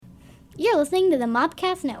You're listening to the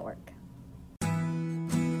Mobcast Network.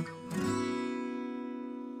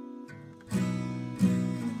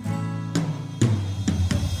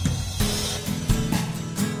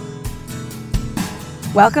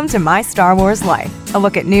 Welcome to My Star Wars Life, a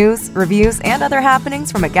look at news, reviews, and other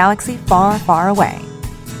happenings from a galaxy far, far away.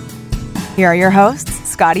 Here are your hosts,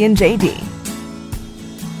 Scotty and JD.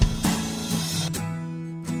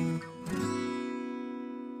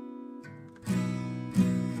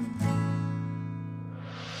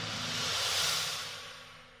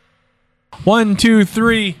 One, two,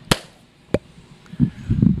 three.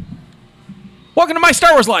 Welcome to My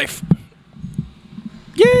Star Wars Life.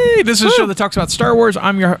 Yay! This is a show that talks about Star Wars.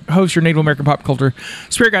 I'm your host, your Native American pop culture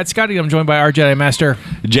spirit guide, Scotty. I'm joined by our Jedi Master,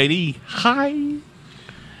 JD. Hi.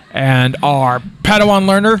 And our Padawan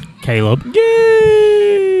learner, Caleb.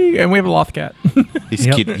 Yay! And we have a Loth Cat. He's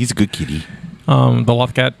cute. He's a good kitty. The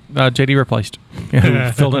Loth Cat JD replaced.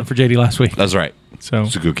 Who filled in for JD last week. That's right. So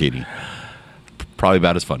it's a good kitty. Probably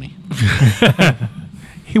about as funny.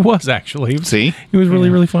 He was actually. See? He was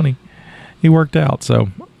really, really funny. He worked out, so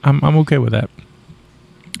I'm okay with that.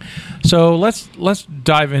 So let's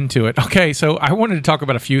dive into it. Okay, so I wanted to talk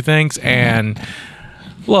about a few things, and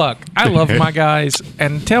look, I love my guys,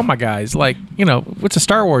 and tell my guys, like, you know, it's a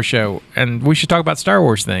Star Wars show, and we should talk about Star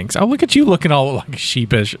Wars things. Oh, look at you looking all like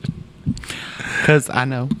sheepish. Because I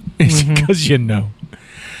know. It's because you know.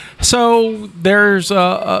 So there's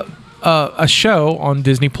a show on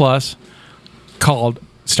Disney Plus called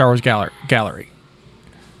Star Wars Gallery.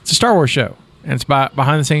 It's a Star Wars show. And it's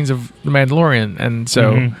behind the scenes of The Mandalorian. And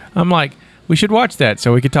so I'm like, we should watch that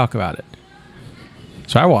so we could talk about it.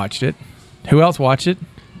 So I watched it. Who else watched it?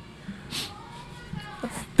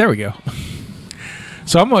 There we go.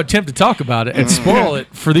 So I'm going to attempt to talk about it and spoil it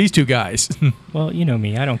for these two guys. Well, you know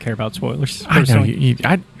me. I don't care about spoilers. I know.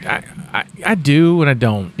 I do and I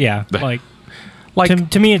don't. Yeah. Like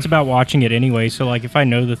to me, it's about watching it anyway. So, like, if I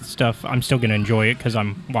know the stuff, I'm still going to enjoy it because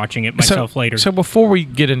I'm watching it myself later. So before we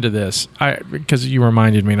get into this, because you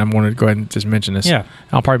reminded me, and I wanted to go ahead and just mention this. Yeah.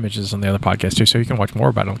 I'll probably mention this on the other podcast, too, so you can watch more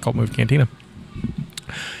about it on Cult Movie Cantina.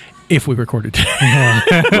 If we recorded.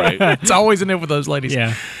 Right. It's always an if with those ladies.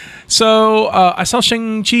 Yeah. So, I saw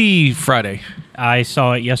Shang-Chi Friday. I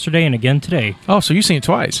saw it yesterday and again today. Oh, so you've seen it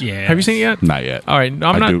twice? Yeah. Have you seen it yet? Not yet. All right. No,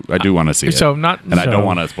 I do want to see it. So not. I don't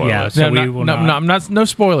want to spoil yeah, it. so no, we will not. I'm not. No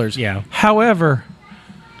spoilers. Yeah. However,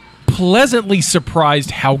 pleasantly surprised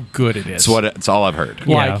how good it is. It's all I've heard.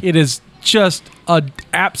 Like, it is just an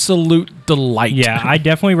absolute delight. Yeah, I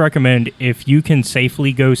definitely recommend if you can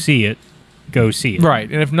safely go see it.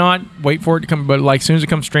 Right, and if not, wait for it to come. But like, as soon as it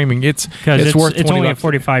comes streaming, it's worth. It's only $20. a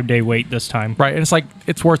 45-day wait this time. Right, and it's like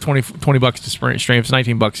it's worth $20 to stream. It's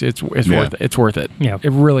 $19. It's worth it. It's worth it. Yeah,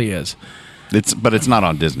 it really is. But it's not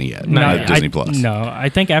on Disney yet. No, Not Disney Plus. No, I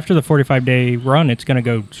think after the 45-day run, it's going to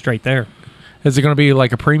go straight there. Is it going to be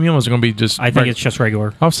like a premium? Or is it going to be just? I think it's just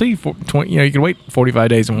regular. I'll see. 20. You can wait 45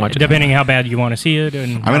 days and watch it. Depending how bad you want to see it.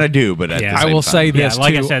 And I mean, I do, but at the same I will time. say this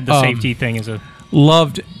like too. I said, the safety thing is a.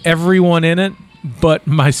 Loved everyone in it. But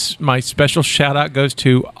my special shout out goes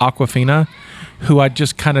to Aquafina, who I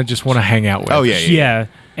just kind of just want to hang out with. Oh yeah.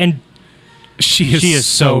 And she is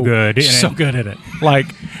so good. In so it. good at it. Like,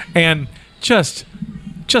 and just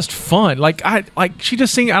fun. Like she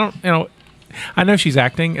just seems. I know she's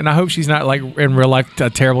acting, and I hope she's not like in real life a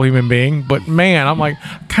terrible human being. But man, I'm like,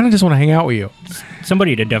 kind of just want to hang out with you.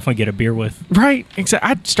 Somebody to definitely get a beer with. Right. Exactly.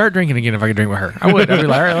 I'd start drinking again if I could drink with her. I would. I'd be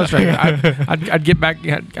like, all right, let's drink. I'd get back.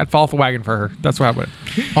 I'd fall off the wagon for her. That's what I would.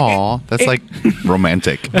 Aw, that's like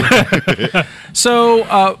romantic.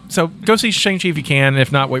 So go see Shang-Chi if you can.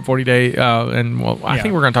 If not, wait 40 days. I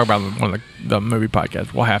think we're going to talk about one of the movie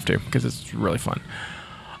podcasts. We'll have to because it's really fun.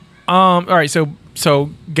 All right.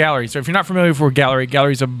 So Gallery. So if you're not familiar with Gallery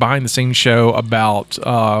is a behind-the-scenes show about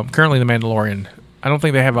currently The Mandalorian. I don't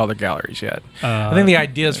think they have other galleries yet. I think the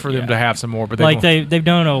idea is for them to have some more, but they've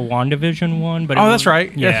done a WandaVision one. But that's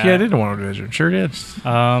right. Yeah, they did a WandaVision. Sure did.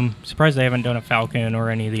 Surprised they haven't done a Falcon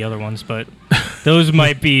or any of the other ones, but those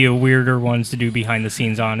might be weirder ones to do behind the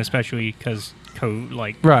scenes on, especially because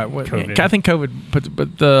COVID. I think COVID,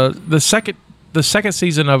 but the second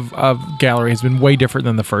season of Gallery has been way different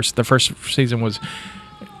than the first. The first season was,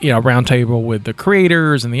 round table with the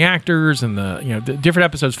creators and the actors, and the different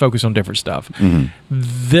episodes focus on different stuff. Mm-hmm.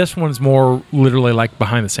 This one's more literally like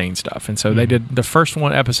behind the scenes stuff, and so they did the first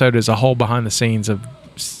one episode is a whole behind the scenes of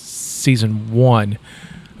season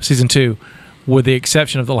 2, with the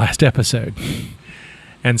exception of the last episode.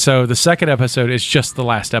 And so the second episode is just the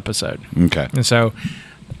last episode. Okay, and so.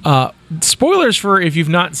 Spoilers for if you've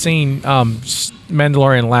not seen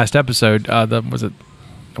Mandalorian last episode. I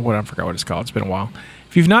forgot what it's called. It's been a while.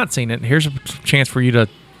 if you've not seen it, here's a chance for you to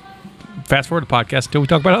fast forward the podcast until we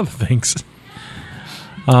talk about other things.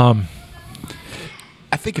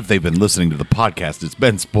 I think if they've been listening to the podcast, it's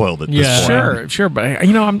been spoiled at this point. Sure, but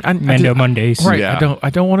you know, I Mando Mondays. right. Yeah. I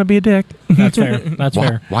don't want to be a dick. That's fair. That's Why,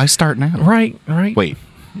 fair. why start now? Right. Wait.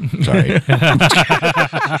 Sorry.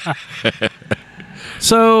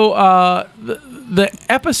 So the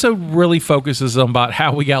episode really focuses on about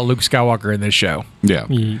how we got Luke Skywalker in this show. Yeah.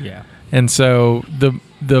 Yeah. And so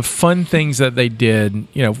the fun things that they did,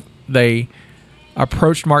 you know, they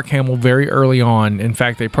approached Mark Hamill very early on. In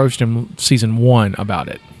fact, they approached him season 1 about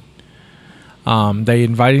it. They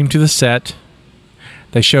invited him to the set.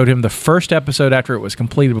 They showed him the first episode after it was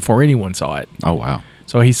completed before anyone saw it. Oh, wow.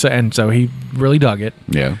 So he really dug it.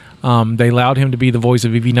 Yeah. They allowed him to be the voice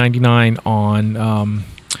of EV-99 on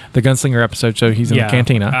the Gunslinger episode. So he's in the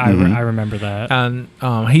cantina. I remember that. And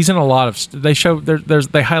he's in a lot of. They show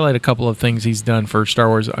they highlight a couple of things he's done for Star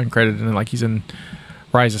Wars uncredited, and like he's in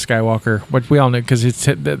Rise of Skywalker, which we all know because it's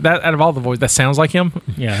that out of all the voices that sounds like him.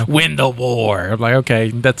 Yeah. Win the war. I'm like,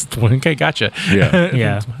 okay, okay, gotcha. Yeah.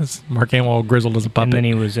 Yeah. Mark Hamill grizzled as a puppet, And then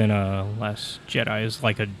he was in Last Jedi as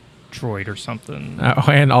like a droid or something.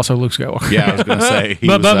 and also Luke Skywalker. Yeah, I was going to say. He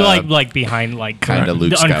but was, like behind like kinda Luke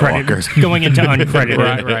the uncredited, Skywalker. going into uncredited,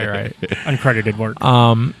 right. uncredited work.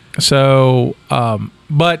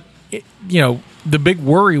 But you know, the big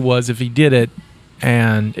worry was if he did it,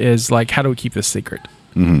 and is like, how do we keep this secret?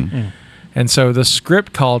 Mm-hmm. And so the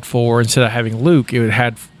script called for, instead of having Luke, it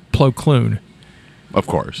had Plo Koon, Of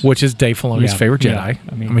course. which is Dave Filoni's Yeah, favorite yeah. Jedi. I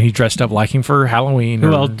I mean- mean, he dressed up like him for Halloween.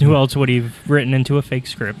 Who else would he have written into a fake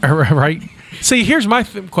script? Right? See, here's my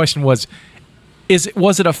question was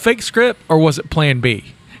it a fake script or was it Plan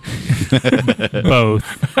B?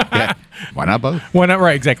 Both. Yeah. Why not both? Why not?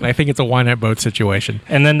 Right, exactly. I think it's a why not both situation.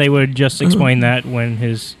 And then they would just explain that when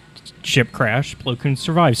his ship crashed, Plo Koon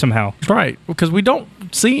survived somehow. Right, because we don't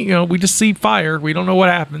see, we just see fire. We don't know what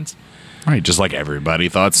happens. Right, just like everybody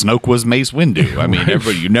thought Snoke was Mace Windu. I mean,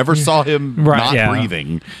 you never saw him Right, not yeah.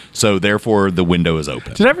 breathing, so therefore the window is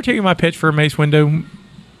open. Did I ever tell you my pitch for a Mace Windu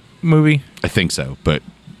movie? I think so, but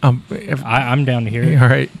I'm down to hear it. All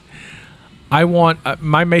right. I want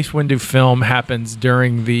my Mace Windu film happens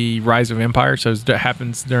during the Rise of Empire, so it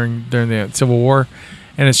happens during the Civil War,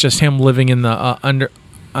 and it's just him living in the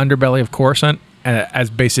underbelly of Coruscant as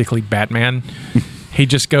basically Batman. He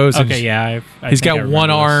just goes. Okay, and yeah. he's got one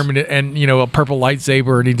arm and a purple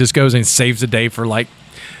lightsaber, and he just goes and saves the day for like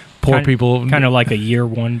poor people. Kind of like a year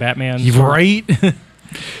one Batman. Right?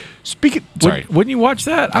 speaking. Sorry, Wouldn't you watch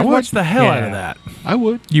that? I would. watched the hell out of Yeah. that. I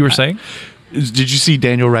would. You were saying? Did you see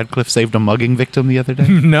Daniel Radcliffe saved a mugging victim the other day?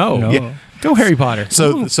 No. No. Yeah. Go Harry Potter.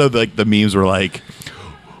 So like the memes were like,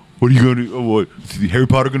 "What are you going to? What Harry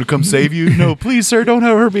Potter going to come save you? No, please, sir, don't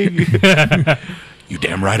hurt me." You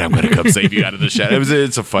damn right, I'm going to come save you out of the shadow.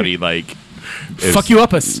 It's a funny Fuck you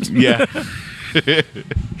up us. Yeah.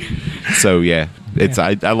 So yeah,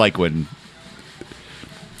 I like when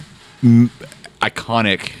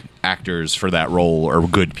iconic actors for that role are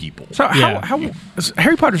good people. So Yeah. how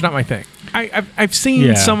Harry Potter's not my thing. I've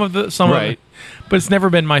seen some of of Right. it, but it's never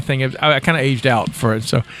been my thing. I kind of aged out for it.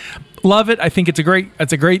 So love it. I think it's a great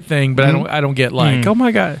thing, but I don't get like, oh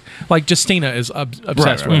my god, like Justina is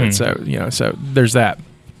obsessed with it. So so there's that.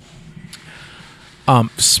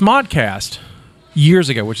 Smodcast years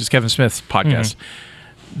ago, which is Kevin Smith's podcast,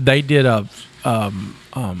 they did a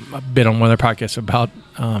bit on one of their podcasts about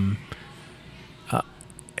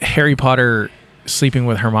Harry Potter sleeping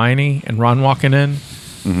with Hermione and Ron walking in,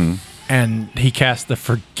 and he cast the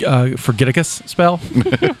Forgeticus spell.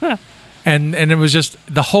 And it was just,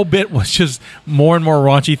 the whole bit was just more and more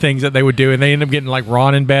raunchy things that they would do, and they end up getting like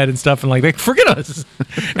Ron in bed and stuff, and like they forget us.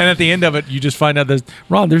 And at the end of it, you just find out that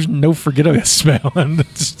Ron, there's no forget us spell, and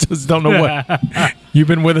just don't know what. You've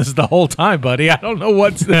been with us the whole time, buddy. I don't know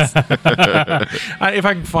what's this. If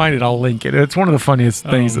I can find it, I'll link it. It's one of the funniest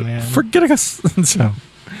things. Man. Forget us. So,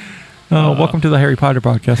 welcome to the Harry Potter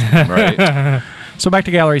podcast. Right. So back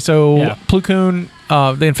to gallery. So Yeah. Plo Koon,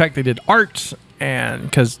 in fact, they did art. And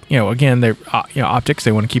because again, they're optics,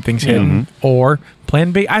 they want to keep things hidden. Or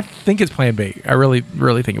Plan B, I think it's Plan B. I really,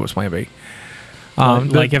 really think it was Plan B.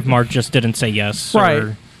 Like if Mark just didn't say yes.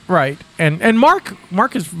 Right. And Mark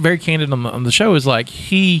is very candid on the show. Is like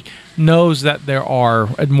he knows that there are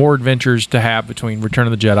more adventures to have between Return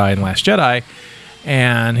of the Jedi and Last Jedi,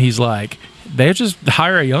 and he's like, they just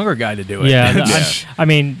hire a younger guy to do it. Yeah. I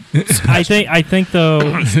mean, I think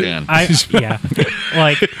though. Stan.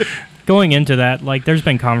 Like going into that, like there's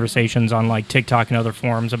been conversations on like TikTok and other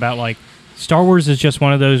forums about like Star Wars is just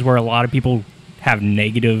one of those where a lot of people have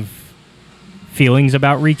negative feelings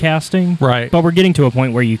about recasting. Right. But we're getting to a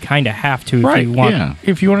point where you kind of have to if you want. Yeah.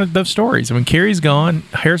 If you wanted those stories. I mean, Carrie's gone.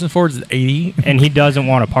 Harrison Ford's 80. And he doesn't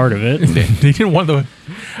want a part of it. He didn't want the...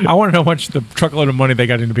 I want to know how much the truckload of money they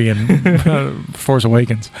got into being Force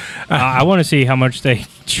Awakens. I want to see how much they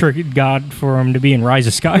triggered God for him to be in Rise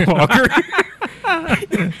of Skywalker.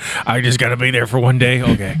 I just got to be there for one day.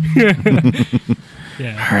 Okay.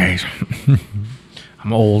 Yeah. All right.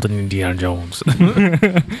 I'm old and Indiana Jones.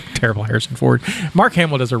 Terrible Harrison Ford. Mark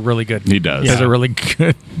Hamill does a really good. He does. Does a really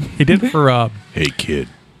good. He did it for. Hey, kid.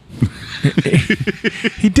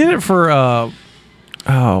 He did it for.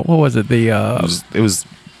 What was it? The.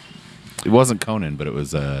 It wasn't Conan, but it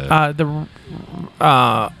was.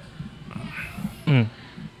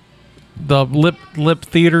 The lip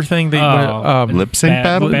theater thing. Lip sync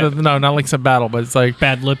battle? No, not like some battle, but it's like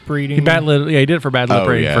Bad lip reading. he did it for bad lip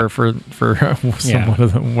reading yeah. for Yeah.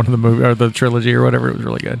 one of the movie or the trilogy or whatever. It was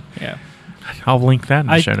really good. Yeah. I'll link that in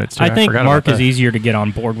the show notes too. I think forgot Mark about is that. easier to get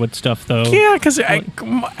on board with stuff, though. Yeah, because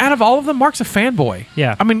out of all of them, Mark's a fanboy.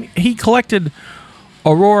 Yeah. I mean, he collected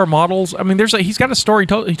Aurora models. I mean, he's got a story.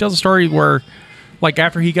 He tells a story where, like,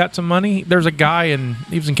 after he got some money, there's a guy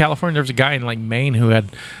he was in California. There was a guy in like Maine who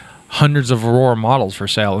had hundreds of Aurora models for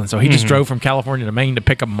sale, and so he just drove from California to Maine to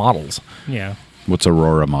pick up models. Yeah. What's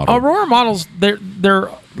Aurora model? Aurora models, they're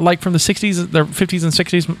like from the 60s, they're 50s and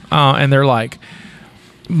 60s, and they're like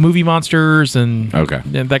movie monsters and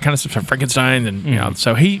that kind of stuff, Frankenstein, and you know.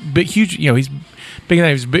 So he's big. He's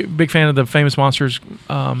a big fan of the famous monsters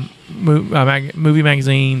movie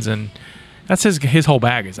magazines, and that's his whole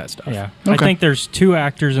bag is that stuff. Yeah. Okay. I think there's two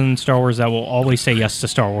actors in Star Wars that will always say yes to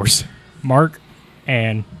Star Wars. Mark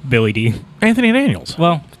and Billy D. Anthony Daniels.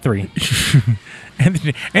 Well, 3.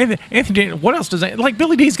 Anthony, what else does that... Like,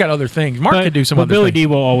 Billy D's got other things. Mark could do some but other Billy things. D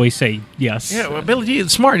will always say yes. Yeah, well, Billy D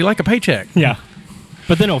is smart. He like a paycheck. Yeah.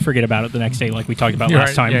 But then he'll forget about it the next day like we talked about You're last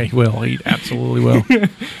right. time. Yeah, he will. He absolutely will.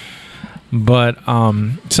 But,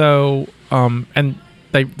 and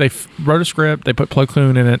they wrote a script. They put Plo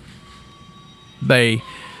Koon in it. They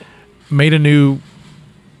made a new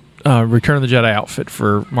Return of the Jedi outfit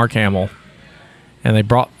for Mark Hamill. And they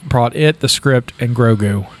brought the script, and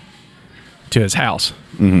Grogu to his house.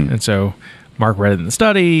 Mm-hmm. And so Mark read it in the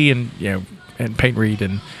study, and and Peyton Reed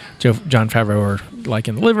and John Favreau are like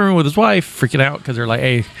in the living room with his wife, freaking out because they're like,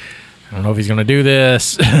 "Hey, I don't know if he's going to do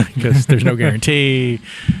this because there's no guarantee.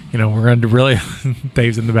 We're going to really."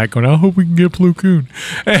 Dave's in the back going, "I hope we can get Plo Koon."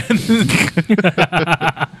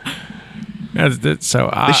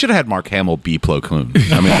 So they should have had Mark Hamill be Plo Koon.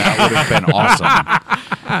 I mean, that would have been awesome.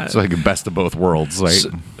 It's like the best of both worlds. Like,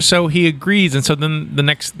 so he agrees, and so then the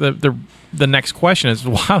next question is,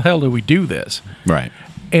 well, how the hell do we do this? right.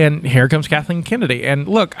 And here comes Kathleen Kennedy. And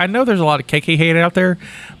look, I know there's a lot of KK hate out there,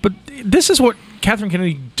 but this is what Kathleen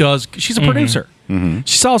Kennedy does. She's a producer. Mm-hmm.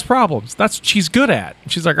 She solves problems. That's what she's good at.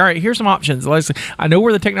 She's like, all right, here's some options. I know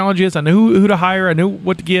where the technology is. I know who to hire. I know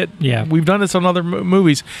what to get. Yeah. We've done this on other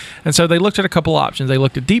movies. And so they looked at a couple options. They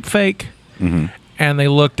looked at deepfake, and they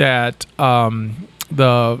looked at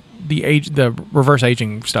the reverse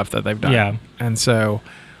aging stuff that they've done. Yeah. And so...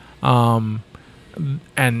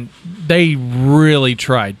 and they really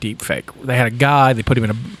tried deepfake. They had a guy. They put him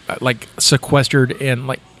in sequestered in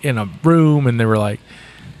a room, and they were like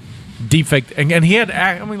deepfake. And he had.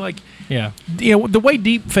 Yeah. The way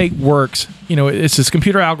deepfake works. It's this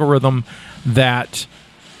computer algorithm that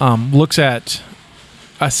looks at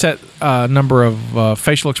a set number of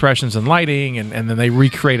facial expressions and lighting, and then they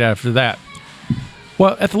recreate after that.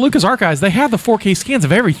 Well, at the Lucas Archives, they have the 4K scans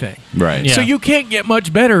of everything. Right. So you can't get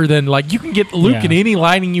much better than, you can get Luke in any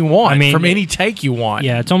lighting you want from any take you want.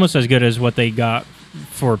 Yeah, it's almost as good as what they got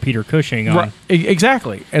for Peter Cushing. Right.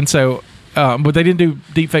 Exactly. And so, but they didn't do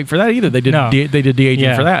deepfake for that either. They did they did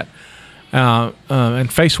de-aging for that.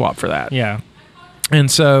 And face swap for that. Yeah. And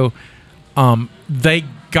so, they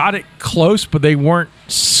got it close, but they weren't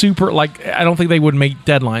super, I don't think they would make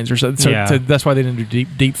deadlines or something. So that's why they didn't do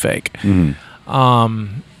deepfake. Mm-hmm.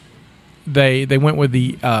 They went with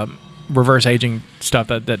the reverse aging stuff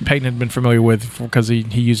that Peyton had been familiar with because he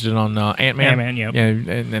used it on Ant-Man. Ant-Man, yep. Yeah,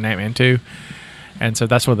 and Ant-Man 2. And so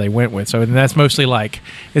that's what they went with. So that's mostly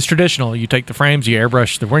it's traditional. You take the frames, you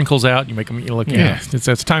airbrush the wrinkles out, you make them look. Yeah. It's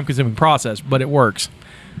a time-consuming process, but it works.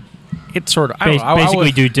 It's sort of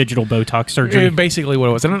basically do digital Botox surgery. Basically, what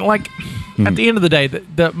it was, and at the end of the day,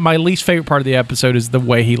 my least favorite part of the episode is the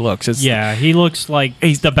way he looks. He looks like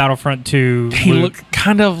he's the Battlefront 2. He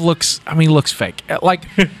looks fake.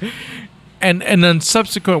 And then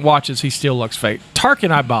subsequent watches, he still looks fake.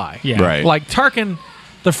 Tarkin, I buy. Yeah, right. Tarkin,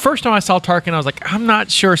 the first time I saw Tarkin, I was like, I'm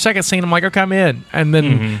not sure. Second scene, I'm like, okay, I'm in. And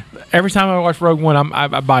then every time I watch Rogue One,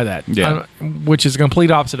 I buy that. Yeah. Which is the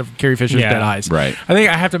complete opposite of Carrie Fisher's Dead Eyes. Right. I think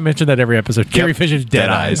I have to mention that every episode. Carrie Fisher's Dead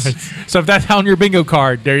Eyes. So if that's on your bingo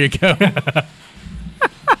card, there you go.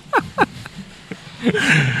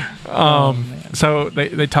 So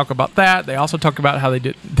they talk about that. They also talk about how they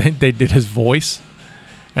did his voice,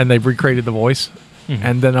 and they recreated the voice.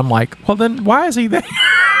 And then I'm like, well, then why is he there?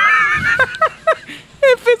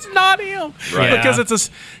 If it's not him, Right. because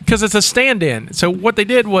it's a stand-in. So what they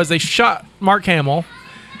did was they shot Mark Hamill,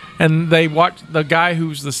 and they watched the guy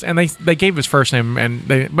who's this, and they gave his first name,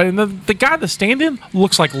 but the guy the stand-in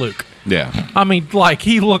looks like Luke. Yeah. I mean, like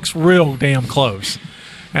he looks real damn close,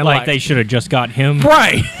 and Like they should have just got him.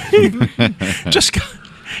 right, just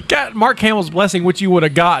got Mark Hamill's blessing, which you would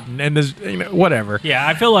have gotten, and this, whatever. Yeah,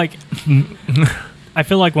 I feel like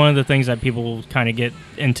one of the things that people kind of get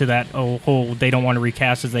into that whole they don't want to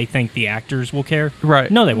recast is they think the actors will care. Right.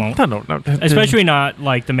 No, they won't. No. Especially not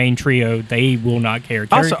like the main trio. They will not care.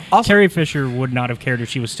 Also- Carrie Fisher would not have cared if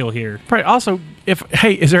she was still here. Right. Also,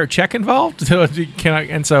 is there a check involved? So so you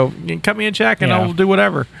can cut me a check and Yeah. I'll do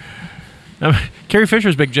whatever. Carrie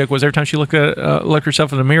Fisher's big joke was every time she looked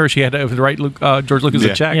herself in the mirror, she had to write George Lucas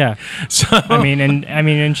a check. Yeah. So I mean,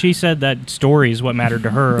 and she said that story is what mattered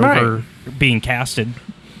to her over being casted.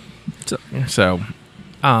 So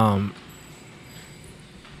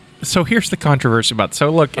here's the controversy about. So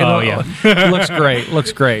look, it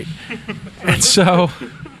looks great, and so.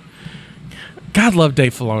 God love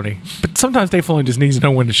Dave Filoni, but sometimes Dave Filoni just needs to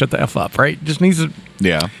know when to shut the F up, right? Just needs to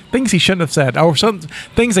things he shouldn't have said, or some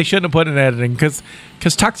things they shouldn't have put in editing, because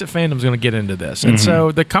toxic fandom's going to get into this, and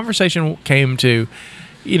so the conversation came to,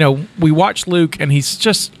 we watch Luke, and he's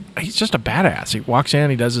just a badass. He walks in,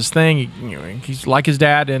 he does his thing, he's like his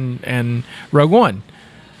dad in Rogue One,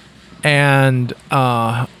 and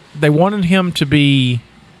they wanted him to be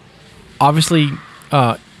obviously.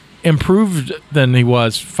 Improved than he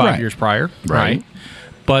was 5 years prior, right?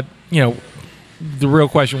 But the real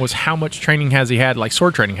question was how much training has he had, like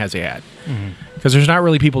sword training has he had? Because there's not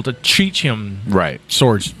really people to teach him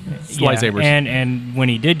swords, lightsabers. And when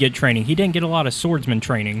he did get training, he didn't get a lot of swordsman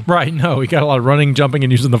training. Right? No, he got a lot of running, jumping,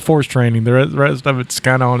 and using the Force training. The rest of it's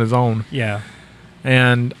kind of on his own. Yeah,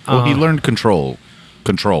 and he learned control.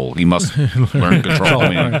 He must learn control.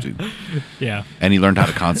 Yeah, and he learned how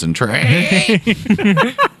to concentrate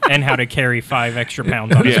and how to carry 5 extra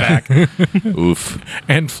pounds on his back. Oof,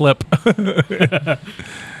 and flip.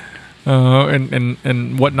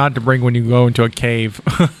 And what not to bring when you go into a cave.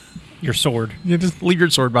 Your sword. You just leave your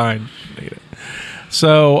sword behind.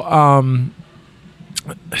 So,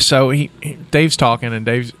 Dave's talking,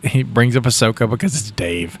 and he brings up Ahsoka because it's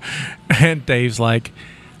Dave, and Dave's like,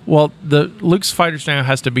 well, Luke's fighter style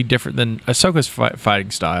has to be different than Ahsoka's fighting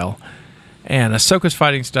style, and Ahsoka's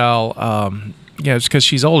fighting style, it's because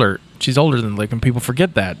she's older. She's older than Luke, and people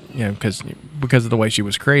forget that, because of the way she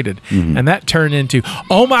was created, and that turned into,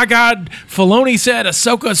 oh my God, Filoni said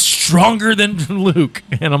Ahsoka's stronger than Luke,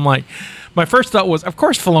 and I'm like, my first thought was, of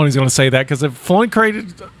course Filoni's going to say that because if Filoni created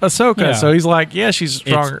Ahsoka, so he's like, yeah, she's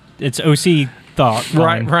stronger. It's OC thought,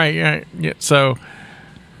 right, yeah. So,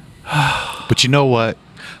 but you know what?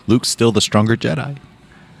 Luke's still the stronger Jedi.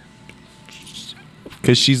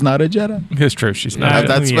 Because she's not a Jedi. It's true. She's not.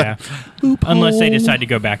 Unless they decide to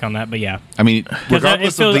go back on that, but yeah. I mean,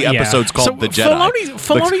 regardless of the episode's called The Jedi.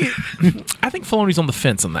 Filoni, I think Filoni's on the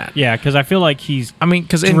fence on that. Yeah, because I feel like he's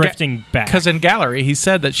drifting back. Because in Gallery, he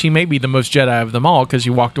said that she may be the most Jedi of them all because she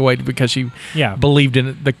walked away because she believed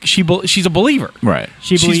in it. She's a believer. Right.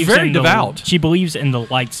 She's very devout. She believes in the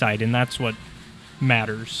light side, and that's what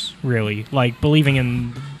matters, really. Like, believing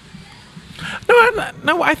in...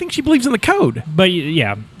 No, I think she believes in the code. But,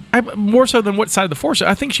 yeah. More so than what side of the Force.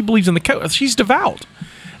 I think she believes in the code. She's devout.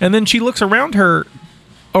 And then she looks around her,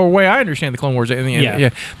 or the way I understand the Clone Wars,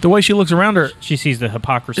 the way she looks around her... She sees the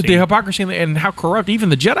hypocrisy. The hypocrisy and how corrupt even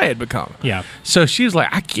the Jedi had become. Yeah. So she's like,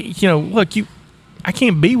 I can't, I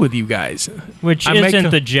can't be with you guys. Which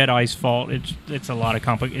isn't the Jedi's fault. It's a lot of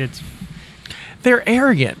They're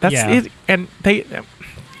arrogant. That's it. And I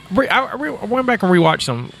went back and rewatched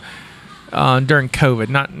them during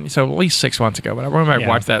COVID, at least 6 months ago. But I went back and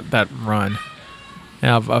watched that run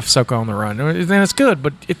of Ahsoka on the run, and it's good.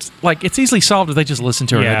 But it's easily solved if they just listen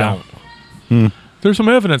to her. And they don't. There's some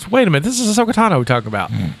evidence. Wait a minute, this is Ahsoka Tano we're talking about.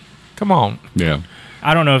 Come on. Yeah.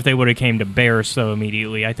 I don't know if they would have came to Barris though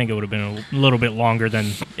immediately. I think it would have been a little bit longer than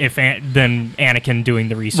Anakin doing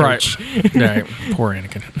the research. Right. Poor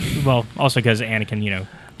Anakin. Well, also because Anakin,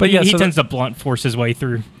 But yeah, he so tends to blunt force his way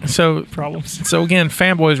through so problems. So again,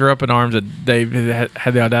 fanboys are up in arms that they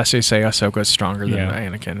had the audacity to say Ahsoka is stronger than Yeah.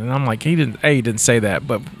 Anakin, and I'm like, he didn't say that,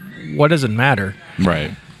 but what does it matter?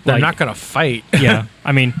 Right. They're Like- not going to fight. Yeah,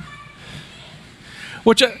 I mean,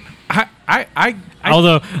 Which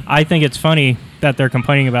although I think it's funny that they're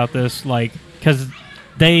complaining about this, like, because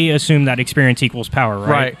they assume that experience equals power, right?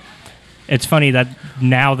 right. It's funny that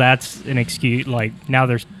now that's an excuse. Like, now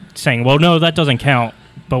they're saying, well, no, that doesn't count.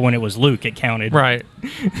 But when it was Luke, it counted. Right.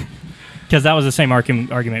 Because that was the same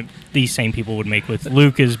argument these same people would make with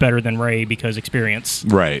Luke is better than Rey because experience.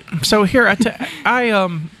 Right. So here,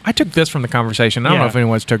 I took this from the conversation. I don't know Yeah. if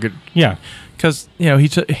anyone's took it. Yeah. Because,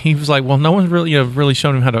 he was like, well, no one's really, really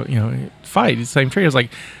shown him how to, fight. It's the same tree. I was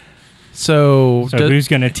like, so who's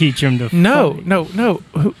going to teach him to No.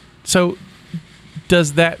 fight? So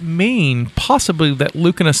does that mean possibly that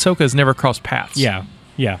Luke and Ahsoka has never crossed paths? Yeah.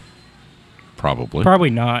 Yeah. Probably.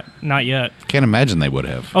 Probably not. Not yet. Can't imagine they would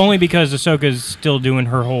have. Only because Ahsoka's still doing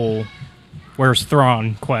her whole "Where's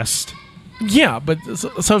Thrawn" quest. Yeah, but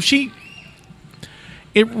so if she...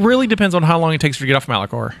 It really depends on how long it takes her to get off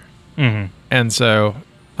Malachor. Mm-hmm. And so...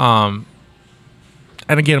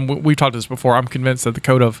 and again, we've talked this before. I'm convinced that the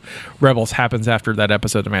Code of Rebels happens after that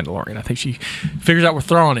episode of Mandalorian. I think she figures out where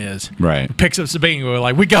Thrawn is. Right. Picks up Sabine and we're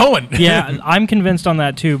like, we going. Yeah, I'm convinced on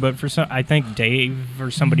that too. But I think Dave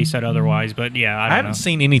or somebody said otherwise. But yeah, I haven't know.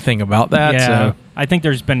 seen anything about that. Yeah, So. I think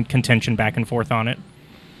there's been contention back and forth on it.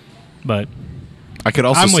 But I could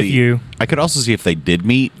also I'm see. with you. I could also see if they did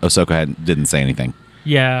meet, Ahsoka didn't say anything.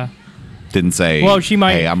 yeah, Didn't say. well, she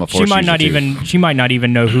might. Hey, I'm a she Force might user not too." even. She might not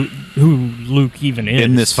even know who Luke even is.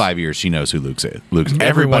 In this 5 years, she knows who Luke is. Everyone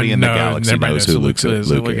Everybody in the knows- galaxy everybody knows who Luke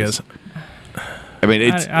Luke is. I mean,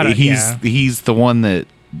 it's I don't- yeah. he's the one that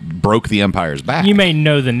broke the Empire's back. You may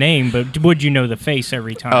know the name, but would you know the face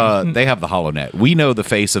every time? They have the HoloNet. We know the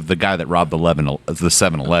face of the guy that robbed the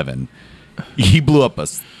 7-Eleven. He blew up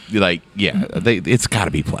it's got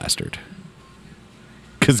to be plastered.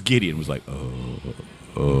 Because Gideon was like,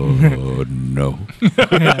 oh no.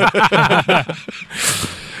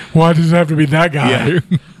 Why does it have to be that guy? Yeah.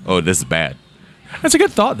 Oh, this is bad. That's a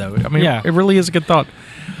good thought, though. I mean, Yeah. it really is a good thought.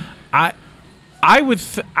 I would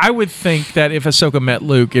think that if Ahsoka met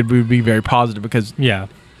Luke, it would be very positive because yeah.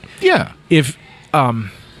 Yeah. if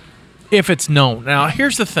it's known. Now,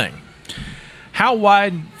 here's the thing: how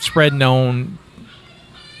widespread known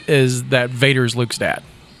is that Vader's Luke's dad?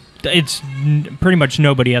 It's pretty much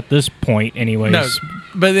nobody at this point, anyways. No,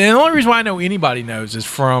 but the only reason why I know anybody knows is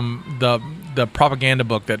from the propaganda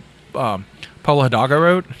book that Paula Hidalgo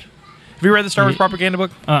wrote. Have you read the Star Wars propaganda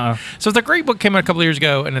book? So it's a great book, came out a couple of years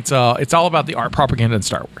ago, and it's all about the art propaganda in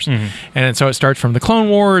Star Wars. Mm-hmm. And so it starts from the Clone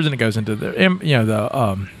Wars, and it goes into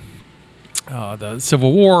the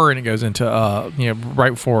Civil War, and it goes into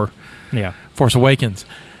right before Force Awakens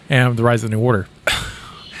and the Rise of the New Order.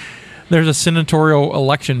 There's a senatorial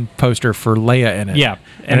election poster for Leia in it. Yeah,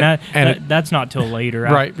 and that's not till later.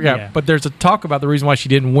 Right, yeah. But there's a talk about the reason why she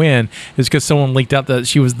didn't win is because someone leaked out that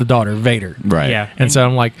she was the daughter of Vader. Right. Yeah, And so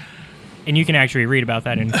I'm like... And you can actually read about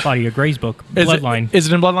that in Claudia Gray's book, Is Bloodline. Is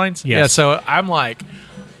it in Bloodlines? Yes. Yeah, so I'm like,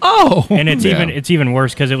 oh! And it's Yeah. even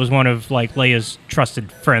worse because it was one of like Leia's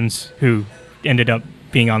trusted friends who ended up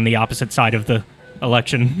being on the opposite side of the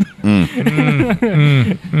election. Because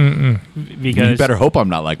You better hope I'm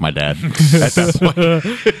not like my dad at that point.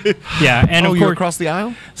 yeah, and of you're course, across the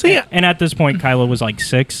aisle? So yeah, and at this point, Kylo was like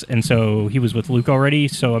 6, and so he was with Luke already.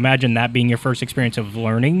 So imagine that being your first experience of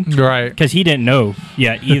learning, right. because he didn't know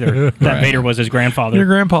yet either that Right. Vader was his grandfather. Your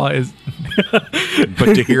grandpa is...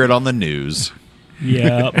 But to hear it on the news.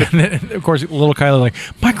 Yeah. And then, of course, little Kylo like,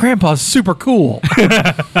 my grandpa's super cool.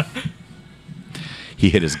 He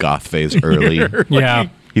hit his goth phase early. Yeah.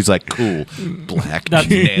 He's like, cool, black That's-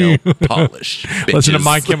 nail polish. Listen to bitches.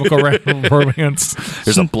 My Chemical Romance.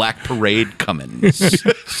 There's a black parade coming.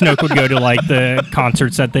 Snoke would go to like the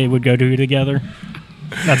concerts that they would go to together.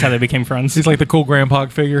 That's how they became friends. He's like the cool grandpa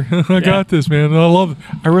figure. I got this, man.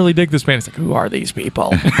 I really dig this band. It's like, who are these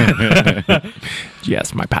people?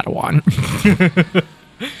 Yes, my Padawan.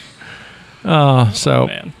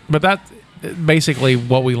 Man. But that's basically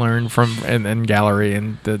what we learned from in Gallery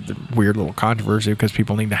and the weird little controversy because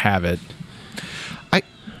people need to have it. I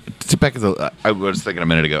was thinking a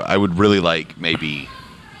minute ago, I would really like maybe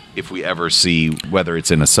if we ever see, whether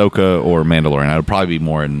it's in Ahsoka or Mandalorian, I would probably be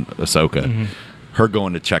more in Ahsoka. Mm-hmm. Her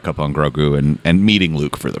going to check up on Grogu and meeting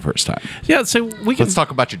Luke for the first time. Yeah, so we can Let's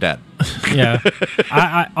talk about your dad. Yeah.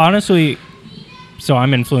 I honestly, so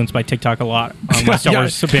I'm influenced by TikTok a lot on my Star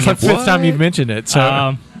Wars It's opinion. the fifth time you've mentioned it.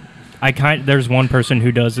 So There's one person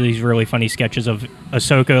who does these really funny sketches of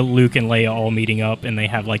Ahsoka, Luke, and Leia all meeting up, and they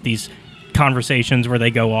have like these conversations where they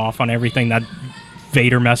go off on everything that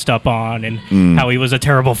Vader messed up on, and how he was a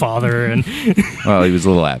terrible father, and Well, he was a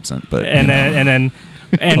little absent, but and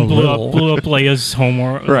blew up Leia's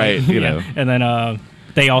homework, Right, you know. And then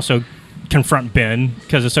they also confront Ben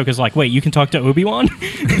because Ahsoka's like, "Wait, you can talk to Obi-Wan?"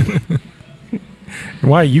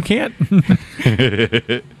 Why you can't?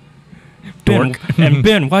 Ben, and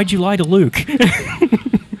Ben, why'd you lie to Luke?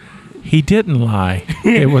 He didn't lie.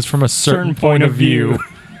 It was from a certain point of view.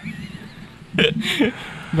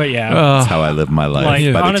 But yeah, that's how I live my life,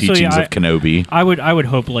 Like, by honestly, the teachings of Kenobi. I would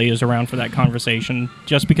hope Leia's around for that conversation,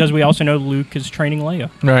 just because we also know Luke is training Leia.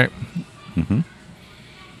 Right.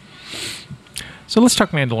 So let's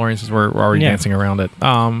talk Mandalorian since we're already dancing around it.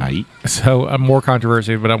 So more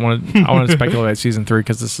controversy, but I want to speculate about season 3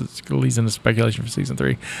 because this leads into speculation for season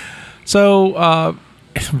 3. So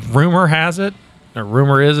rumor has it, or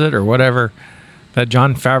rumor is it, or whatever, that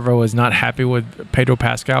Jon Favreau is not happy with Pedro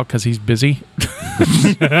Pascal because he's busy.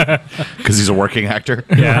 Because he's a working actor.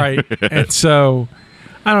 Yeah. Right. And so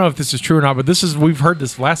I don't know if this is true or not, but we've heard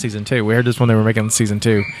this last season too. We heard this when they were making season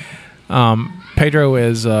 2. Pedro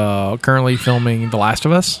is currently filming The Last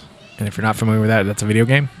of Us, and if you're not familiar with that, that's a video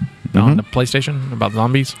game on the PlayStation about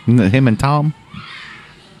zombies. Him and Tom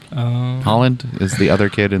Holland is the other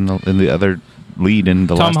kid in the other lead in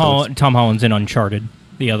The Last of Us. Tom Holland's in Uncharted,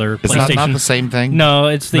 the other Is PlayStation. that not the same thing? No,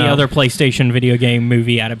 it's the other PlayStation video game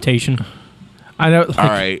movie adaptation. I know. All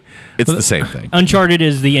right, it's the same thing. Uncharted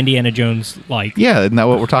is the Indiana Jones like. Yeah, isn't that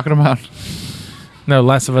what we're talking about? No,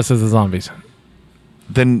 Last of Us is the zombies.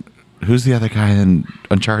 Then who's the other guy in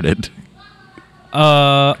Uncharted?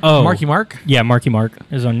 Marky Mark? Yeah, Marky Mark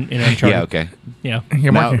is in Uncharted. Yeah, okay. Yeah.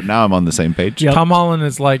 Now I'm on the same page. Yep. Tom Holland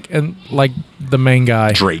is like the main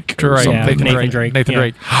guy. Drake or Yeah, something. Nathan Drake. Nathan Yeah.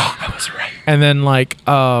 Drake. I was right. And then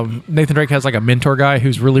Nathan Drake has like a mentor guy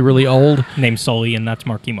who's really, really old. Named Sully, and that's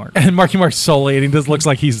Marky Mark. And Marky Mark's Sully, and he just looks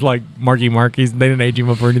like he's like Marky Mark. They didn't age him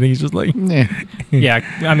up or anything. He's just like... Yeah,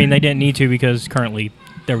 I mean, they didn't need to because currently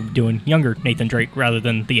they're doing younger Nathan Drake rather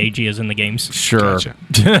than the age he is in the games. Sure.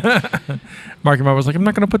 Gotcha. Marky Mark was like, I'm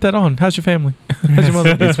not going to put that on. How's your family? How's your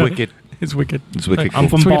mother? It's wicked. It's wicked. It's wicked. I'm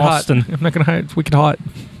cool. from It's wicked Boston. hot. I'm not going to hide. It's wicked hot.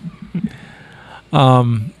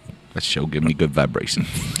 That show give me good vibration.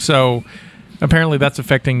 So apparently that's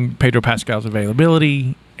affecting Pedro Pascal's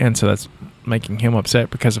availability, and so that's making him upset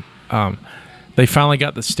because they finally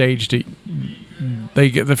got the stage to they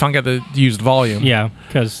finally got the used volume. Yeah,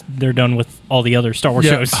 because they're done with all the other Star Wars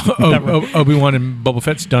shows. Obi-Wan and Boba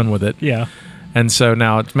Fett's done with it. Yeah. And so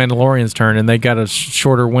now it's Mandalorian's turn, and they got a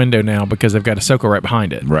shorter window now because they've got Ahsoka right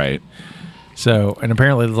behind it. Right. So, and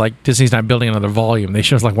apparently, like, Disney's not building another volume. They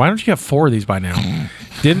should like, why don't you have 4 of these by now?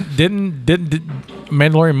 Didn't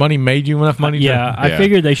Mandalorian money made you enough money? Yeah, to, I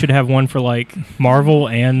figured they should have one for like Marvel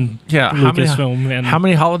and Lucasfilm. How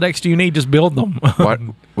many holodecks do you need? Just build them. What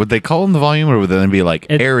would they call them the volume, or would they be like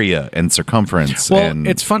area and circumference? Well, and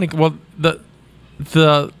it's funny. Well, they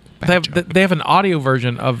have an audio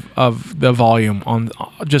version of the volume on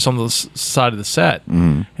just on the side of the set,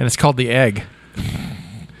 and it's called the Egg.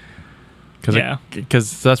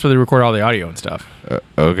 Because that's where they record all the audio and stuff.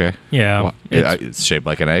 Okay. Yeah. Well, it's shaped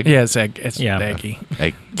like an egg. Yeah, it's egg. It's eggy.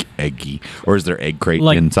 Eggy. Or is there egg crate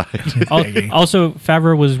Like- inside? Also,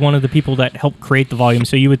 Favreau was one of the people that helped create the volume,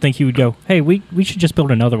 so you would think he would go, "Hey, we should just build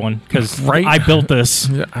another one because Right? I built this."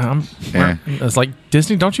 Yeah. It's like,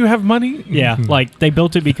 Disney, don't you have money? Yeah, like they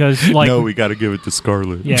built it because like No, we got to give it to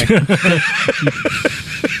Scarlett. yeah.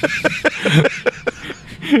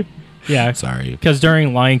 Yeah, Sorry. because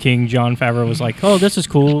during Lion King, Jon Favreau was like, "Oh, this is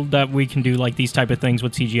cool that we can do like these type of things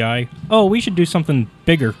with CGI. Oh, we should do something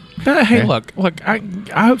bigger." Hey, Yeah. look. I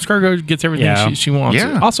hope Scargo gets everything Yeah. she wants.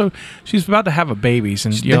 Yeah. Also, she's about to have a baby.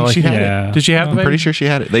 Since Didn't she have it? Did she have the I'm baby? pretty sure she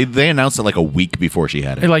had it. They announced it like a week before she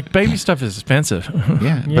had it. Hey, like, baby stuff is expensive.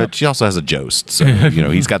 Yeah, but she also has a Jost, so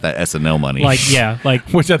he's got that SNL money. Like yeah, like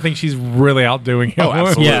Which I think she's really outdoing him. Oh,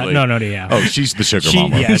 absolutely. yeah, no, yeah. Oh, she's the sugar She-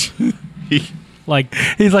 mama. yeah. Like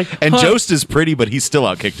He's like, And huh. Jost is pretty, but he's still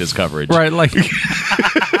outkicked his coverage. Right, like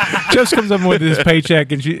Jost comes up with his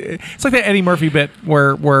paycheck, and it's like that Eddie Murphy bit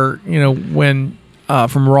where when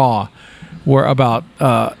from Raw, where about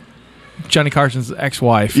Johnny Carson's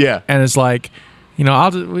ex-wife, Yeah. and it's like,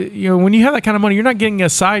 I'll just, when you have that kind of money, you're not getting a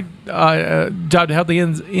side job to help the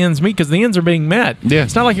ends meet because the ends are being met. Yeah.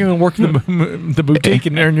 It's not like you're going to work in the boutique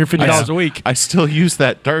and earn your $50 a week, I still use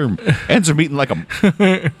that term. Ends are meeting like a.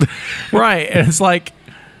 right? And it's like,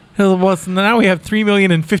 Well, so now we have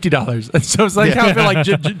 $3,050,000. And so it's like how I feel like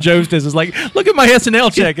Jost is like, look at my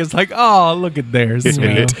SNL check. It's like, oh, look at theirs.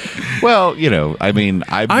 Sweet. Well, you know, I mean,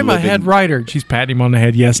 I'm a head writer. She's patting him on the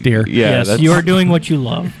head. Yes, dear. Yeah, yes, you are doing what you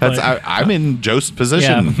love. I'm in Jost's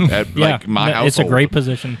position at like my household. It's a great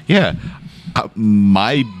position. Yeah,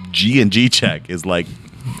 my G&G check is like,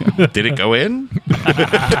 did it go in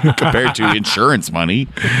compared to insurance money?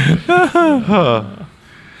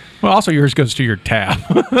 Well, also yours goes to your tab.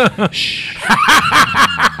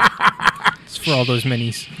 It's for all those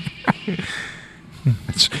minis.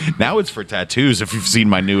 Now it's for tattoos. If you've seen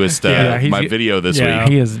my newest my video this week,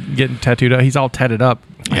 He is getting tattooed up. He's all tatted up.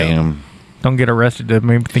 I am. Don't get arrested to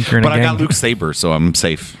maybe think you're in a gang. But I got Luke Saber, so I'm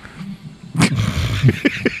safe.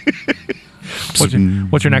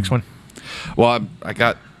 What's your next one? Well, I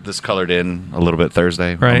got this colored in a little bit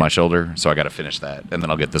Thursday on my shoulder, so I got to finish that, and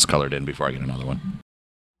then I'll get this colored in before I get another one.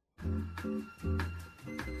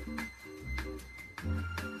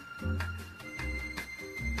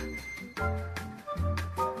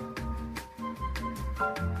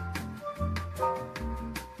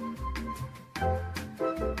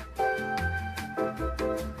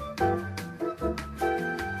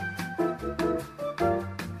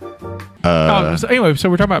 So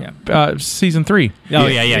we're talking about season 3. Oh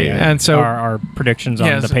yeah. And so our predictions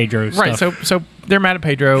on the Pedro stuff. Right. So they're mad at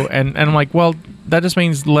Pedro, and I'm like, well, that just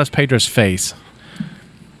means less Pedro's face.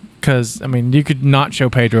 Because I mean, you could not show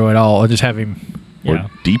Pedro at all, or just have him or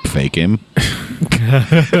deep fake him.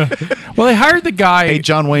 Well, they hired the guy. Hey,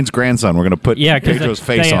 John Wayne's grandson. We're going to put Pedro's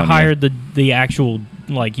face on. They hired the actual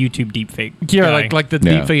like YouTube deepfake. Yeah, guy. like the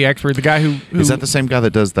deepfake expert, the guy who is that the same guy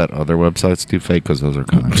that does that other website's deepfake? Because those are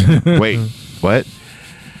kind of wait, what?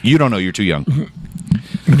 You don't know. You're too young.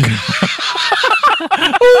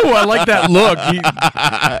 Oh, I like that look.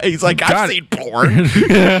 He's like, I've seen porn.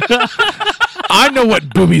 I know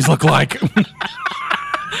what boobies look like.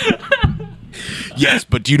 Yes,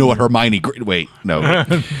 but do you know what Hermione? Wait, no.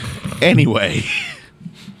 Anyway.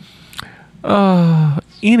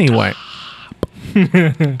 Anyway.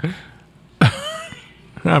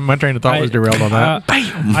 My train of thought was derailed on that.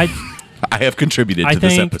 I have contributed to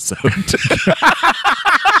this episode.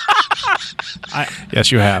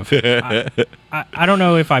 Yes, you have. I don't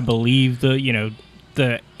know if I believe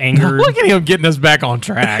the anger. Look at him getting us back on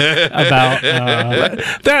track. About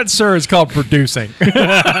that, sir, is called producing.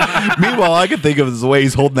 Meanwhile, I can think of the way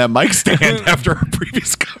he's holding that mic stand after our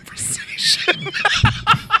previous conversation.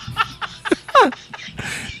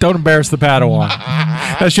 Don't embarrass the Padawan.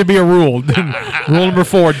 That should be a rule. Rule number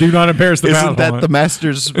 4: do not embarrass the Padawan. Isn't that the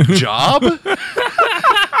master's job?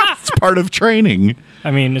 It's part of training. I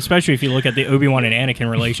mean, especially if you look at the Obi-Wan and Anakin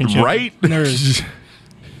relationship, right? There's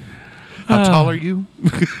how tall are you?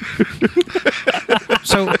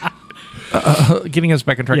 So, getting us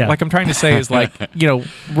back on track, like I'm trying to say is like,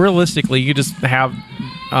 realistically, you just have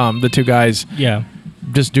the two guys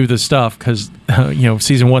just do the stuff because,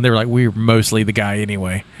 season 1, they were like, we're mostly the guy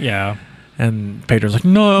anyway. Yeah. And Pedro's like,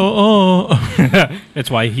 no. That's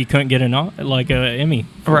why he couldn't get an Emmy.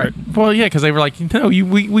 Right. Well, yeah, because they were like, no,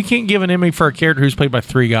 we can't give an Emmy for a character who's played by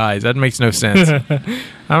 3 guys. That makes no sense.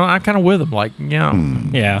 I'm kind of with him. Like,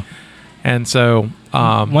 Yeah. And so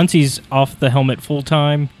once he's off the helmet full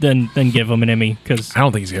time, then give him an Emmy because I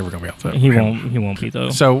don't think he's ever going to be able to. He won't be though.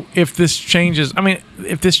 So if this changes,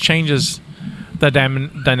 the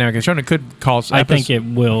dynamic of the show, it could cause. I think it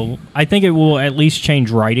will. I think it will at least change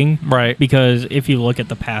writing, right? Because if you look at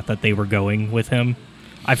the path that they were going with him,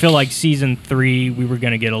 I feel like season 3 we were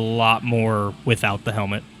going to get a lot more without the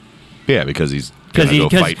helmet. Yeah, because he's going to go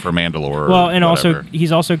fight for Mandalore. Well, and also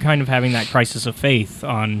he's also kind of having that crisis of faith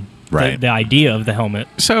on the idea of the helmet.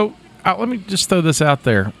 So let me just throw this out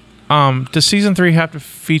there: does season 3 have to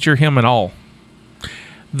feature him at all?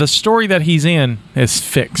 The story that he's in is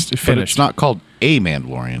finished. But it's not called a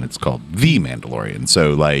Mandalorian; it's called the Mandalorian.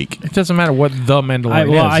 So, like, it doesn't matter what the Mandalorian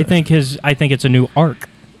is. Well, I think it's a new arc.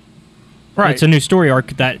 Right, it's a new story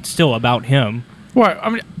arc that's still about him. Well, I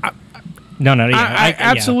mean, I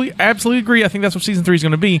absolutely agree. I think that's what season 3 is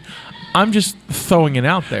going to be. I'm just throwing it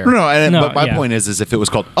out there. But my point is if it was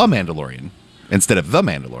called a Mandalorian instead of the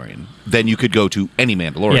Mandalorian, then you could go to any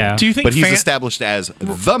Mandalorian. Yeah. Do you think? But he's established as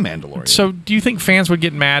the Mandalorian. So, do you think fans would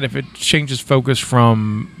get mad if it changes focus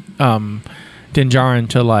from Din Djarin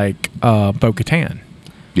to like Bo-Katan?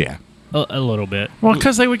 Yeah, a little bit. Well,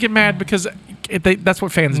 because they would get mad because that's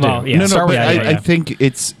what fans do. Yeah. I think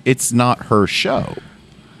it's not her show.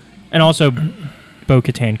 And also,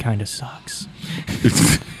 Bo-Katan kind of sucks.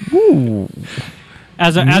 Ooh.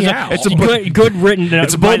 It's a good written.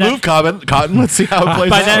 It's a bold move, Cotton. Let's see how it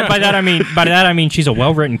plays out. By that I mean she's a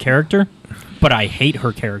well written character. but I hate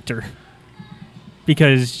her character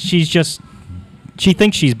because she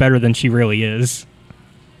thinks she's better than she really is.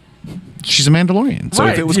 She's a Mandalorian. So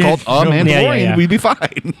Right. if it was called a Mandalorian, we'd be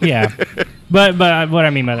fine. Yeah, but what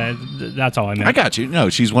I mean by that's all I meant. I got you. No,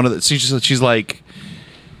 she's one of the. She's like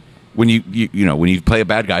when when you play a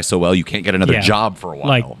bad guy so well, you can't get another job for a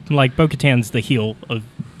while. Like Bo-Katan's the heel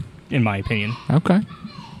in my opinion. Okay.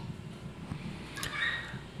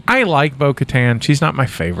 I like Bo-Katan. She's not my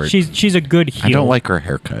favorite. She's a good heel. I don't like her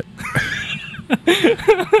haircut.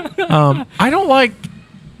 I don't like.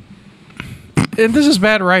 And this is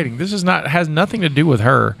bad writing. This is not has nothing to do with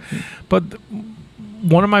her, but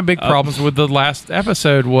one of my big problems with the last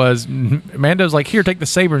episode was Mando's like, "Here, take the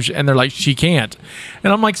saber," and they're like, "She can't,"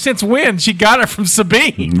 and I'm like, "Since when? She got it from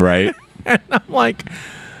Sabine." Right. And I'm like,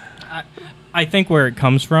 I think where it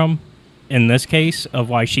comes from in this case of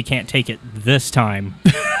why she can't take it this time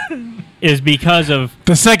is because of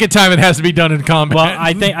the second time it has to be done in combat. well,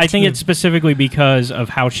 I think it's specifically because of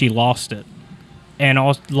how she lost it. And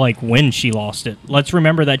also, like, when she lost it. Let's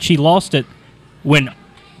remember that she lost it when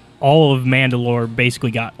all of Mandalore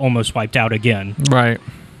basically got almost wiped out again. Right.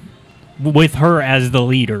 With her as the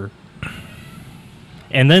leader.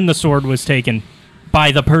 And then the sword was taken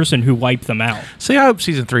by the person who wiped them out. See, I hope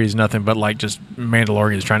season 3 is nothing but like just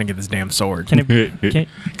Mandalorians trying to get this damn sword.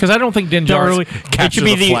 Because I don't think Din Djarin's capture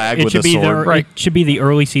the flag with a sword. Right. It should be the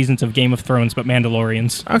early seasons of Game of Thrones, but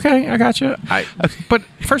Mandalorians. Okay, I got you. But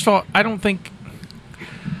first of all, I don't think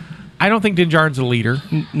Din Djarin's a leader.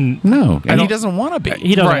 No, and he doesn't want to be.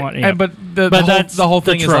 He doesn't want. Yeah. But the whole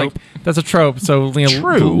thing is like that's a trope. So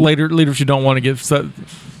True. later leadership don't want to give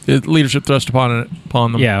leadership thrust upon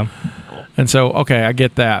them. Yeah. And so okay, I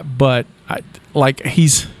get that, but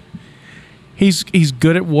he's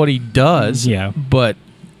good at what he does. Yeah. But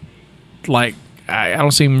like I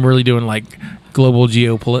don't see him really doing like global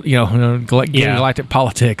galactic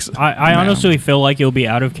politics. I honestly feel like it'll be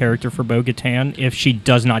out of character for Bo-Katan if she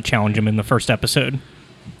does not challenge him in the first episode.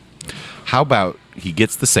 How about he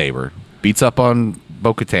gets the saber, beats up on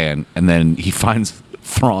Bo-Katan, and then he finds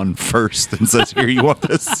Thrawn first and says, "Here, you want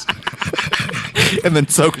this?" And then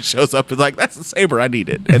Ahsoka shows up and is like, "That's the saber, I need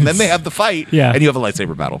it." And then they have the fight, and you have a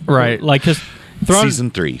lightsaber battle. Right. Like, because Season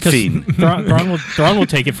 3, Fiend. Thrawn will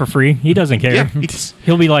take it for free. He doesn't care. Yeah,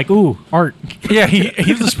 He'll be like, "Ooh, art." Yeah, he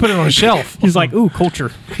just put it on a shelf. He's like, "Ooh,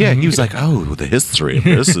 culture." Yeah, he was like, "Oh, the history of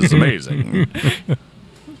this is amazing."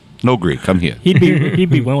 No Greek, come here. He'd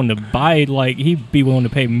be willing to buy, like, he'd be willing to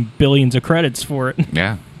pay billions of credits for it.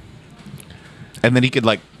 Yeah. And then he could,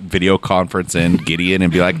 like, video conference in Gideon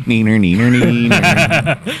and be like, "Neener, neener,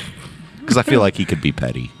 neener." Because I feel like he could be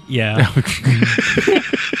petty. Yeah.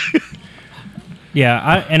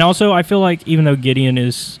 Yeah, and also I feel like even though Gideon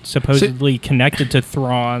is supposedly connected to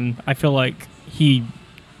Thrawn, I feel like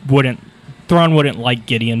Thrawn wouldn't like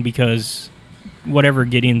Gideon because whatever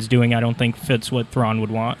Gideon's doing, I don't think fits what Thrawn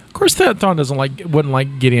would want. Of course, Thrawn wouldn't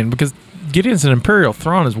like Gideon because Gideon's an Imperial.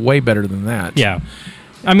 Thrawn is way better than that. Yeah.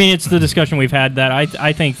 I mean, it's the discussion we've had that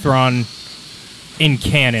I think Thrawn in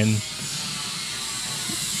canon.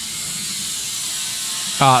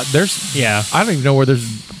 I don't even know where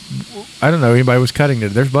there's. I don't know. Anybody was cutting it.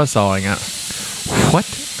 There's buzzsawing out. What?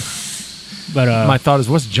 But my thought is,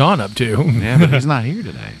 what's John up to? Yeah, but he's not here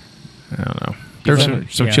today. I don't know. There's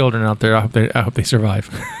some children out there. I hope they survive.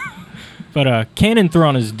 But canon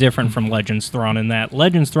Thrawn is different from Legends Thrawn in that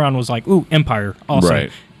Legends Thrawn was like, ooh, Empire, awesome.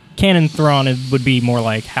 Right. Canon Thrawn would be more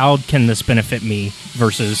like, how can this benefit me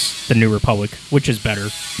versus the New Republic, which is better.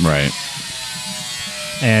 Right.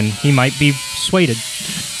 And he might be swayed.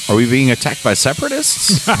 Are we being attacked by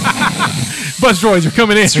separatists? Buzz droids are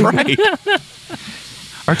coming in. That's right.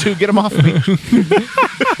 R2, get him off me.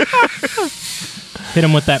 Hit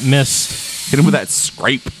him with that mist. Hit him with that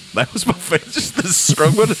scrape. That was my favorite. Just the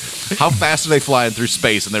scrape. How fast are they flying through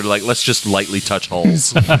space? And they're like, let's just lightly touch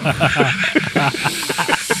holes.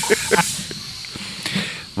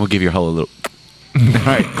 We'll give your hull a little. All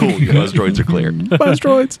right, cool. Your buzz droids are cleared. Buzz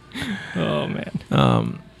droids. Oh,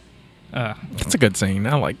 man. That's a good scene.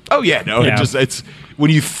 I like. Oh yeah, no. Yeah. It's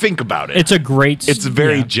when you think about it, It's a great. it's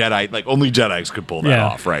very Jedi. Like only Jedi's could pull that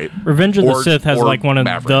off, right? Revenge of the Or- Sith has or like one of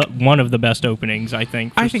Maverick. the best openings. I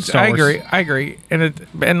think. I think so. I agree.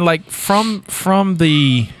 And like from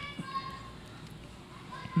the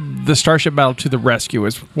Starship Battle to the rescue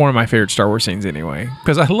is one of my favorite Star Wars scenes anyway.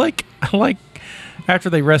 Because I like after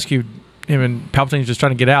they rescued him and Palpatine's just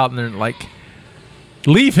trying to get out and they're like,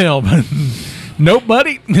 leave him. Nope,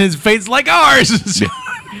 buddy. His fate's like ours.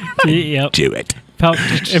 Yep. Do it, And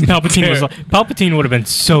Palpatine Palpatine would have been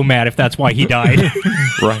so mad if that's why he died.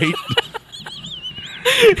 right?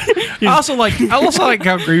 I also like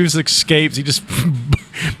how Grievous escapes. He just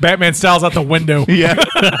Batman styles out the window. Yeah.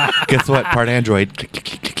 Guess what? Part android.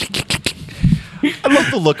 I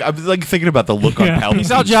love the look. I'm like thinking about the look on Palpatine's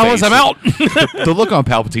He's out, Jawas. face. I'm out. The look on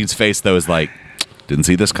Palpatine's face though is like, didn't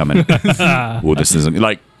see this coming. Well, this isn't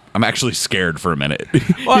like. I'm actually scared for a minute.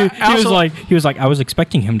 Well, He was like, I was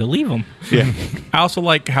expecting him to leave him. Yeah. I also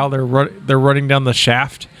like how they're running down the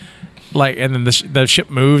shaft, like, and then the ship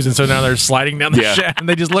moves, and so now they're sliding down the shaft, and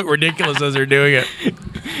they just look ridiculous as they're doing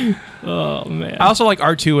it. Oh man! I also like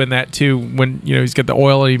R2 in that too. When he's got the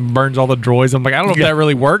oil and he burns all the droids. I'm like, I don't know if that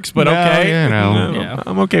really works, but No, okay, Yeah.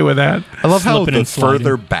 I'm okay with that. I love how Slipping the and sliding.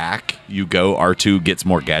 further back you go, R2 gets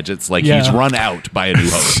more gadgets. Like he's run out by A New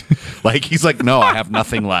Hope. Like he's like, no, I have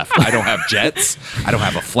nothing left. I don't have jets. I don't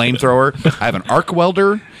have a flamethrower. I have an arc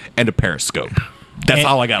welder and a periscope. That's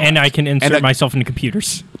all I got. And left. I can insert myself into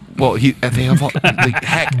computers. Well, they have all,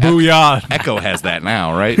 heck, Booyah! Echo has that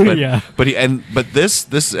now, right? But, Yeah. But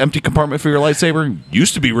this empty compartment for your lightsaber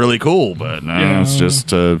used to be really cool, but now it's just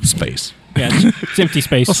space. Yeah, it's empty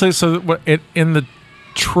space. Well, so what in the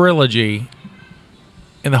trilogy,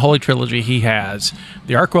 in the Holy Trilogy, he has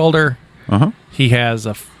the arc welder. He has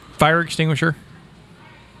a fire extinguisher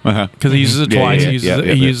because he uses it twice. He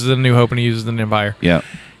uses it in New Hope and he uses it in Empire. Yeah.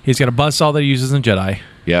 He's got a buzzsaw that he uses in Jedi.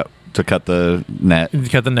 Yep. To cut the net. He's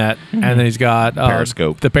got the net, and then he's got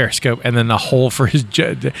Periscope. the periscope, and then a hole for his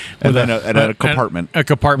jet, And then a compartment. a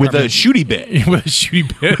compartment With a shooty bit. with a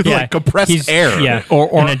shooty bit, Yeah, like compressed he's- air. Yeah,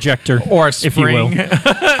 Or an ejector, or a if you will.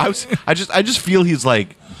 spring. I just feel he's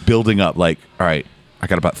like building up. Like, all right, I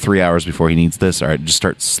got about 3 hours before he needs this. All right, just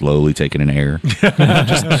start slowly taking in air.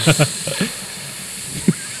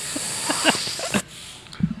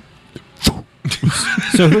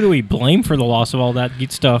 So who do we blame for the loss of all that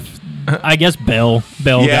good stuff? I guess Bell.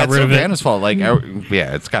 Bell Yeah, got it's rid of it. Organa's fault. Like,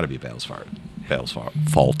 it's got to be Bale's fault.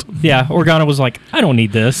 Fault. Yeah, Organa was like, I don't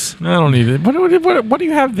need this. I don't need it. What do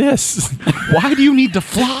you have this? Why do you need to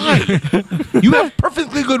fly? You have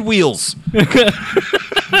perfectly good wheels. And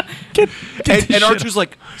Archer's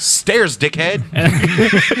like, stairs, dickhead.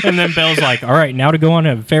 And then Bell's like, all right, now to go on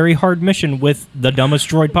a very hard mission with the dumbest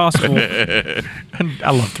droid possible.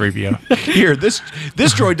 I love 3PO. Here, this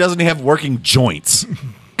droid doesn't have working joints.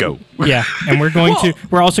 Go. Yeah, and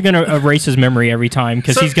we're also going to erase his memory every time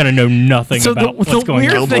because he's going to know nothing so about the what's going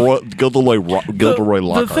weird on. Gilderoy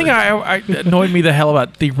Lockhart. The thing I annoyed me the hell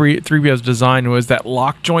about 3PO's design was that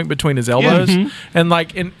lock joint between his elbows, and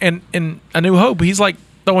like in A New Hope, he's like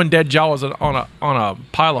throwing dead Jawas on a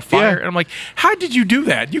pile of fire, and I'm like, how did you do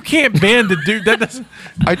that? You can't bend to do that. Doesn't.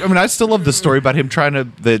 I mean, I still love the story about him trying to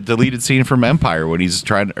the deleted scene from Empire when he's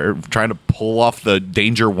trying to pull off the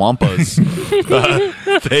Danger Wampas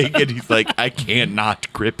thing, and he's like, I can't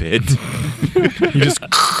not grip it. He just.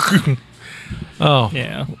 Oh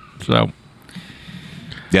Yeah. so.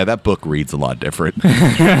 Yeah, that book reads a lot different.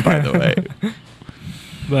 By the way,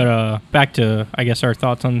 But back to, I guess, our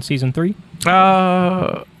thoughts on season 3.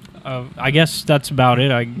 I guess that's about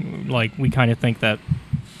it. We kind of think that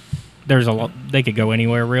there's a lot. They could go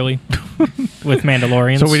anywhere really with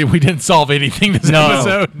Mandalorians. So we didn't solve anything this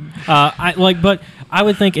episode. But I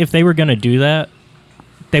would think if they were going to do that,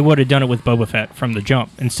 they would have done it with Boba Fett from the jump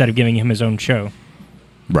instead of giving him his own show.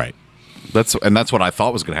 right? That's what I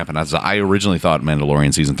thought was going to happen. As I originally thought,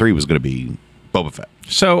 Mandalorian season 3 was going to be Boba Fett.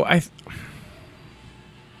 So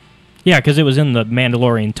Yeah, because it was in the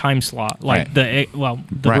Mandalorian time slot, Right. the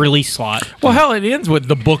Right. release slot. well, hell, it ends with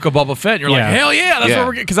the book of Boba Fett. And you're Yeah. like, hell yeah, that's Yeah. what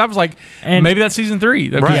we're because I was like, And- maybe that's season 3.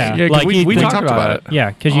 Right. Yeah, 'cause like we we talked talked about it. Yeah,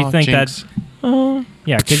 because you think jinx. that.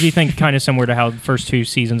 Yeah, because you think kind of similar to how the first 2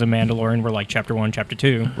 seasons of Mandalorian were like chapter 1, chapter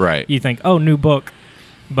 2. Right. You think, oh, new book,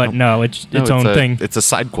 but no, it's its own thing. It's a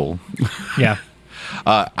sidequel. Yeah.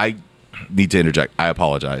 I need to interject. I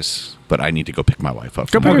apologize, but I need to go pick my wife up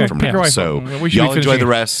Go from, pick from your here. wife So up. We should be y'all enjoy finishing the it.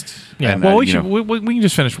 rest. Yeah. And, Well, we you should. know, We can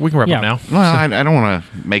just finish. We can wrap Yeah. up now. well, I don't want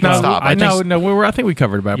to make it stop. I just- I think we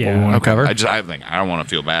covered about what we want to okay. cover. I don't want to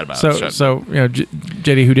feel bad about it. So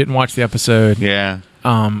JD, who didn't watch the episode, yeah.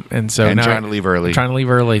 and so And now trying to leave early. Trying to leave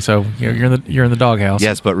early. So you're in the doghouse.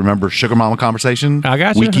 Yes, but remember Sugar Mama conversation? I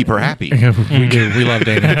got We you. keep her happy. We do. We love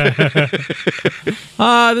Dana.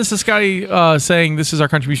 This is Scotty saying this is our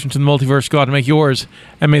contribution to the multiverse. Go out and make yours,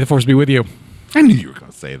 and may the force be with you. I knew you were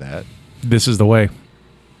going to say that. This is the way.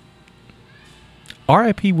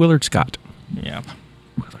 R.I.P. Willard Scott. Yeah.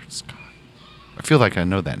 Willard Scott. I feel like I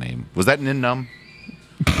know that name. Was that Nin Num?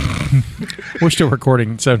 We're still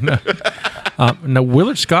recording, so no. No,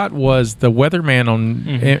 Willard Scott was the weatherman on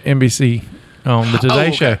NBC on the Today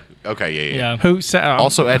okay. Show. Okay, yeah. Yeah. Who sa-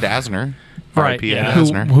 Also Ed Asner. right? R.I.P. yeah. Ed Who,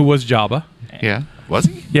 Asner. who was Jabba? Yeah. Was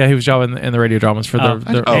he? Yeah, he was jobbing in the radio dramas for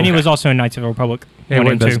the and he was also in Knights of the Republic. Yeah, 1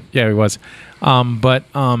 and 2. Yeah, he was. But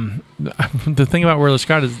the thing about Ridley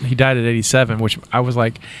Scott is he died at 87, which I was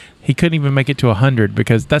like, he couldn't even make it to 100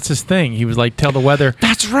 because that's his thing. He was like, tell the weather.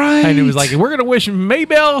 That's right. And he was like, we're going to wish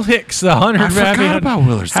Maybelle Hicks 100. I forgot about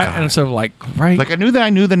Willard Scott. And so, like, right. Like, I knew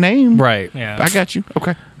the name. Right. Yeah. I got you.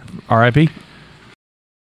 Okay. R.I.P.